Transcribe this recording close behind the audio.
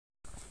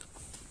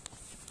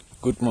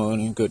Good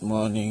morning, good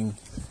morning.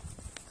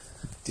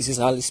 This is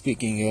Ali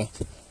speaking here.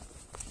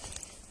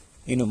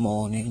 In the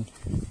morning,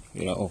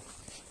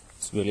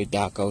 it's really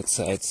dark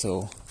outside,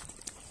 so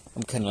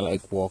I'm kind of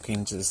like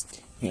walking,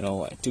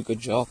 I took a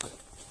jog.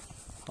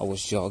 I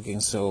was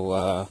jogging,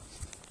 so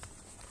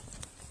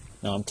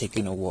now I'm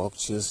taking a walk,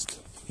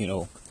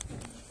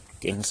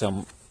 getting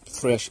some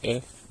fresh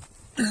air,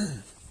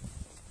 you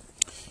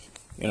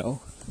know.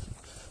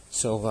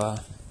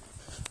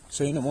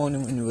 So in the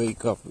morning when you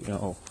wake up,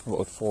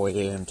 about 4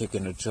 a.m.,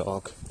 taking a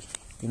jog,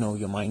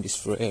 your mind is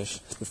fresh.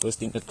 The first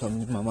thing that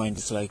comes in my mind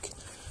is like,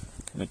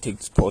 I'm going to take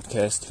this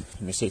podcast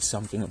and say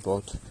something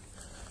about,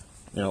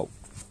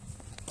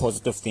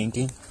 positive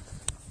thinking.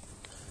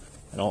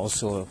 And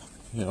also,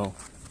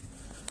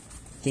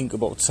 think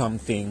about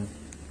something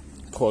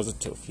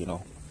positive,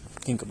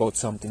 Think about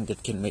something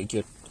that can make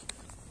you,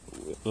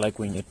 like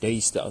when your day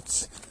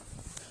starts.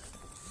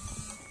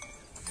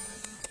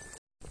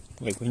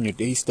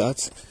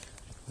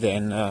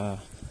 Then the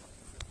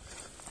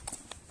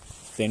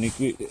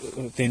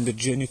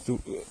journey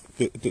through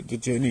the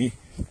journey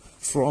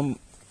from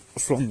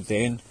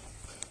then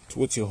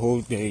towards your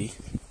whole day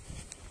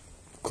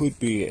could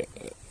be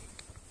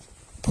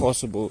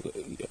possible,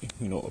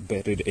 a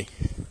better day.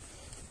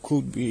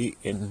 Could be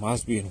and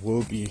must be and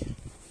will be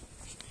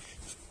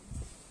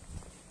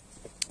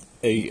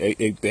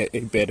a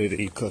better day,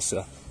 because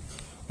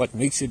what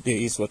makes a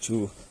day is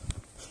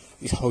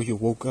how you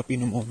woke up in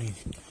the morning.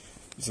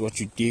 Is what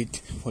you did,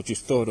 what you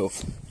thought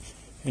of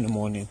in the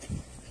morning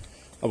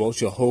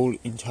about your whole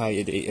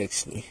entire day,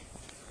 actually.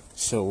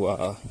 So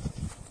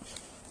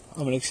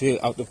I'm actually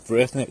out of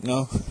breath right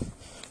now,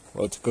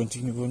 about to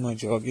continue with my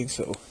jogging,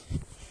 so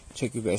check you guys